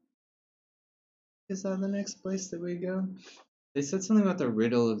 So, is that the next place that we go? They said something about the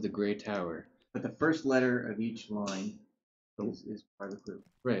riddle of the Grey Tower. But the first letter of each line is part of the clue.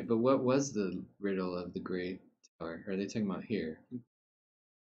 Right, but what was the riddle of the Grey Tower? Are they talking about here?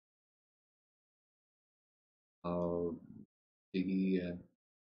 Oh,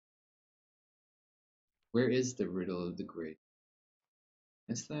 where is the riddle of the Grey?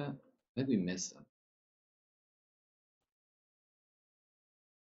 Is that? I think we missed them.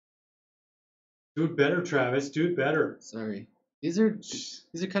 Do it better, Travis. Do it better. Sorry. These are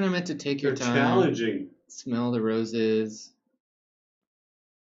kind of meant to take your They're time. challenging. Smell the roses.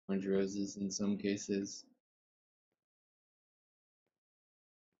 Orange roses in some cases.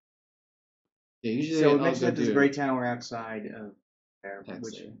 Yeah, usually So I'll it mentions go that there's a do Grey Tower outside of there, which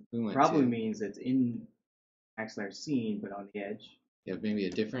Paxler. We went probably to. means it's in Paxlar scene, but on the edge. Yeah, maybe a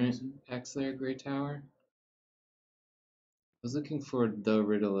different Paxler Grey Tower. I was looking for the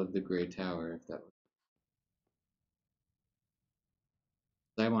riddle of the Grey Tower, if that was.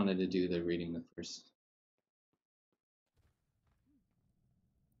 I wanted to do the reading the first.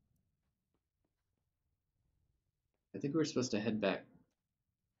 I think we're supposed to head back.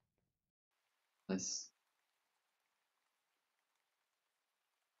 Let's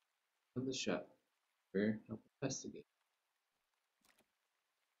of the shop. We're help investigate.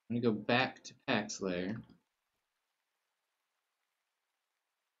 I'm gonna go back to Paxlair.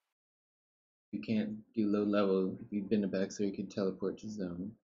 You can't do low level. If you've been to Paxlair, you can teleport to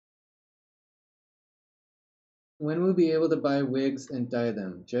zone. When we'll be able to buy wigs and dye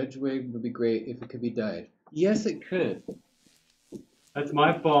them? Judge wig would be great if it could be dyed. Yes, it could. That's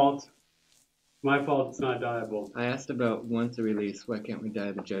my fault. My fault it's not dyeable. I asked about once a release, why can't we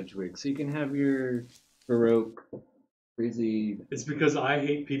dye the judge wig? So you can have your Baroque, crazy... It's because I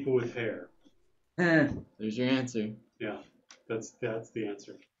hate people with hair. There's your answer. Yeah, that's the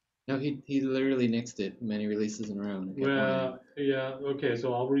answer. No, he literally nixed it many releases in a row. Well, yeah, okay,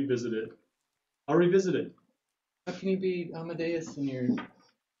 so I'll revisit it. I'll revisit it. How can you be Amadeus in your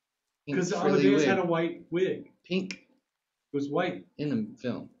Because Amadeus had a white wig. Pink. It was white. In the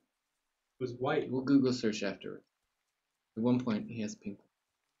film. It was white. We'll Google search afterwards. At one point, he has pink.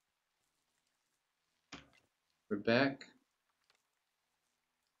 We're back.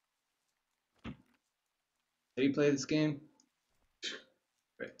 How do you play this game?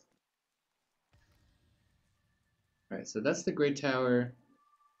 Right. Alright, so that's the Grey Tower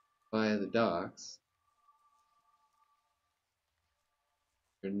by the docks.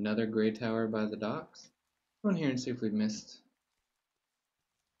 There's another Grey Tower by the docks. Go in here and see if we've missed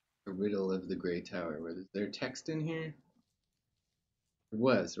a riddle of the Grey Tower. Is there text in here? There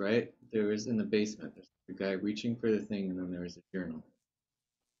was, right? There was in the basement. There's a guy reaching for the thing, and then there was a journal.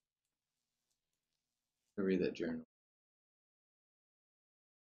 I'll read that journal.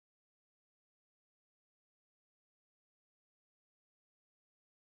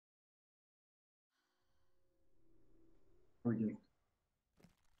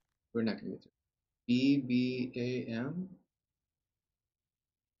 We're not gonna get to it. BBAM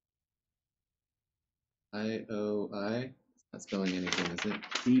IOI. It's not spelling anything, is it?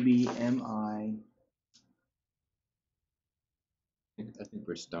 BBMI. I think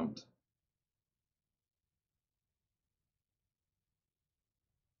we're stumped.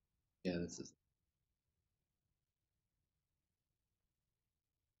 Yeah, this is.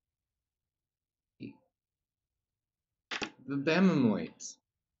 The Bamamoids.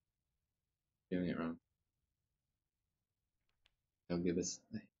 Doing it wrong. They'll give us.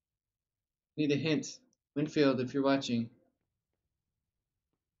 Need a hint. Winfield, if you're watching.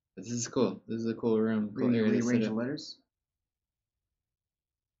 This is cool. This is a cool room. Cool area. Rearrange the letters.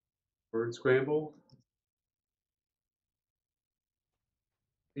 Word scramble.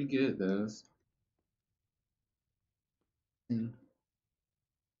 Pretty good at those.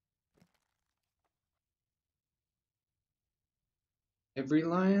 Every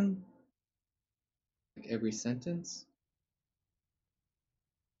line? Like every sentence?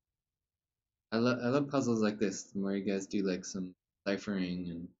 I love puzzles like this, where you guys do like some ciphering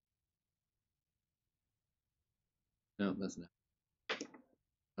and. No, that's not.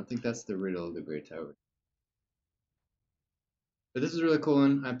 I think that's the riddle of the Great Tower. But this is a really cool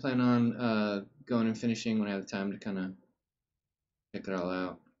one. I plan on going and finishing when I have time to kind of check it all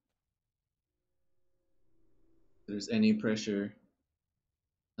out. If there's any pressure,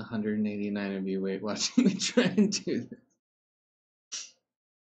 189 of you watching me try and do this.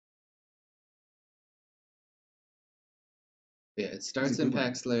 Yeah, it starts in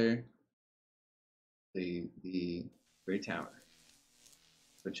Paxler, the Great Tower.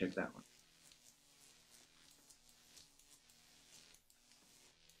 Go check that one.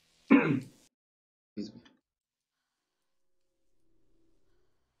 Excuse me.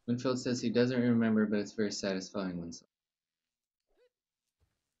 Winfield says he doesn't remember, but it's very satisfying when so.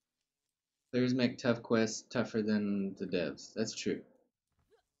 Players make tough quests tougher than the devs. That's true.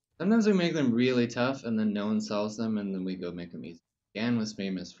 Sometimes we make them really tough, and then no one solves them, and then we go make them easy. Gan was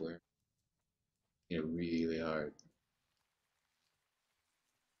famous for it really hard.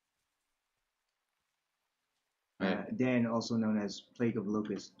 Dan, also known as Plague of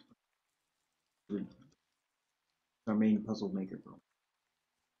Locust, our main puzzle maker.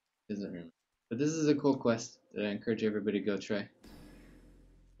 Doesn't remember. But this is a cool quest that I encourage everybody to go try.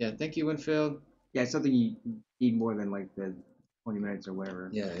 Yeah, thank you, Winfield. Yeah, it's something you need more than like the 20 minutes or whatever.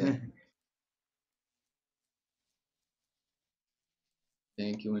 Yeah.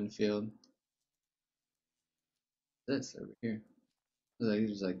 Thank you, Winfield. This over here. So you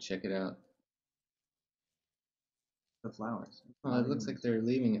just like check it out. The flowers. Oh, it looks like they're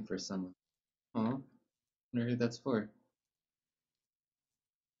leaving it for someone. Oh, wonder who that's for.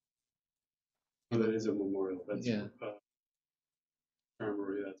 Oh, that is a memorial. That's yeah. I remember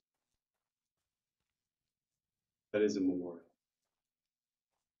who that's. That is a memorial.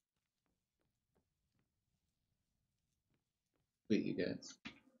 Sweet, you guys.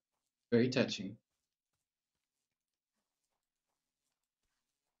 Very touching.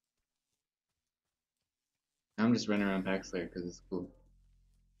 I'm just running around Paxler because it's cool.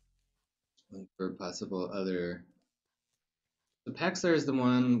 For possible other. The Paxler is the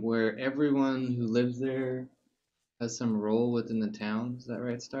one where everyone who lives there has some role within the town. Is that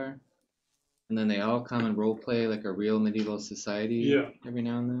right, Star? And then they all come and role play like a real medieval society every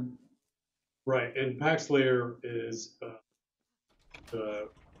now and then. Right, and Paxlayer is the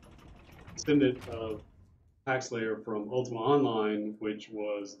descendant of Paxlayer from Ultima Online, which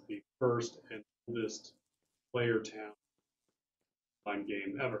was the first and oldest player town online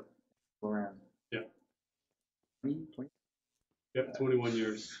game ever. Around. Yeah. 20? Yep, 21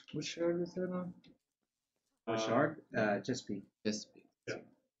 years. What shard is that on? Shard? Chesapeake. Chesapeake. Yeah.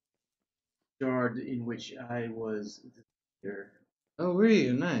 Shard in which I was there. Oh, were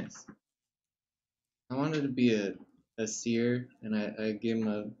you? Nice. I wanted to be a seer, and I gave him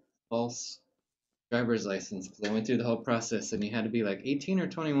a false driver's license because I went through the whole process, and you had to be like 18 or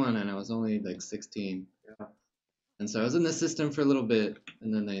 21, and I was only like 16. Yeah. And so I was in the system for a little bit,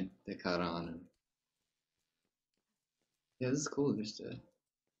 and then they caught on. And yeah, this is cool just to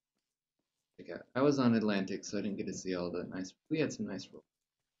check out. I was on Atlantic, so I didn't get to see all the nice. We had some nice rolls.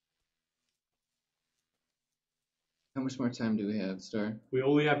 How much more time do we have, Star? We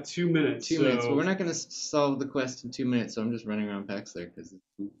only have 2 minutes. 2 minutes. Well, we're not going to solve the quest in 2 minutes, so I'm just running around Paxler because it's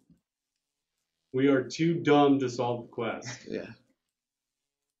cool. We are too dumb to solve the quest. Yeah.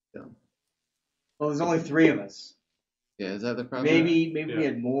 Dumb. Well, there's only 3 of us. Yeah, is that the problem? Maybe we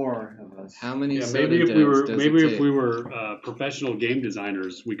had more of us. How many? Yeah, soda maybe if devs we were professional game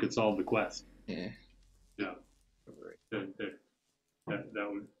designers, we could solve the quest. Yeah. Yeah. That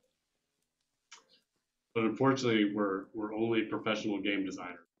would. But unfortunately, we're only professional game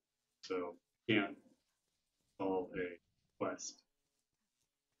designers, so we can't solve a quest.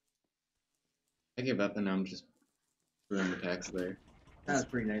 I give up and I'm just running the Paxler. That's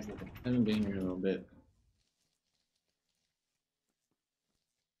pretty nice looking. I haven't been here a little bit.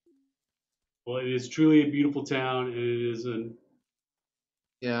 Well, it is truly a beautiful town, and it is an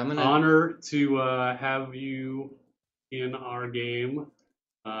honor to have you in our game.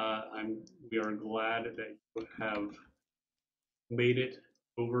 We are glad that you have made it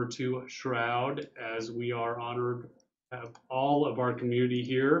over to Shroud, as we are honored to have all of our community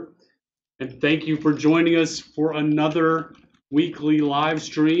here. And thank you for joining us for another weekly live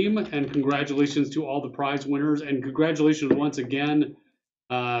stream. And congratulations to all the prize winners. And congratulations once again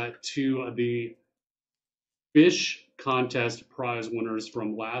to the fish contest prize winners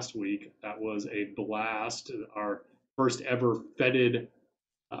from last week. That was a blast. Our first ever feted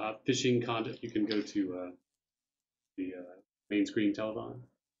fishing contest. You can go to the main screen telethon.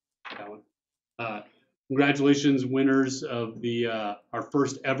 That one. Congratulations, winners of the our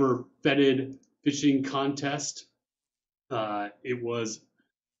first ever fetid fishing contest. It was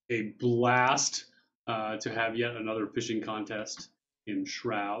a blast to have yet another fishing contest in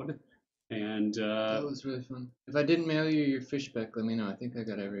Shroud. And That was really fun. If I didn't mail you your fish back, let me know. I think I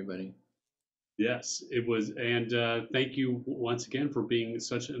got everybody. yes, it was. And thank you once again for being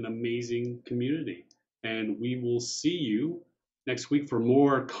such an amazing community. And we will see you next week for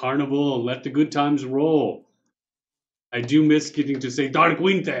more Carnival and Let the Good Times Roll. I do miss getting to say Dark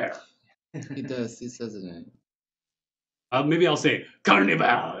Winter. He does. He says it in. Maybe I'll say Carnival.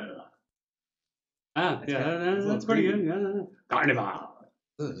 Ah, That's yeah, kind of- that's pretty good. Yeah. Carnival.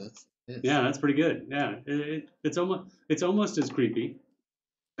 Oh, that's it. Yeah, that's pretty good. Yeah, it's almost as creepy.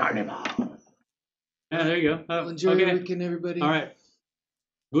 Carnival. Yeah, there you go. Well, enjoy your Okay. weekend, everybody. All right.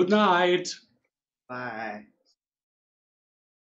 Good night. Bye.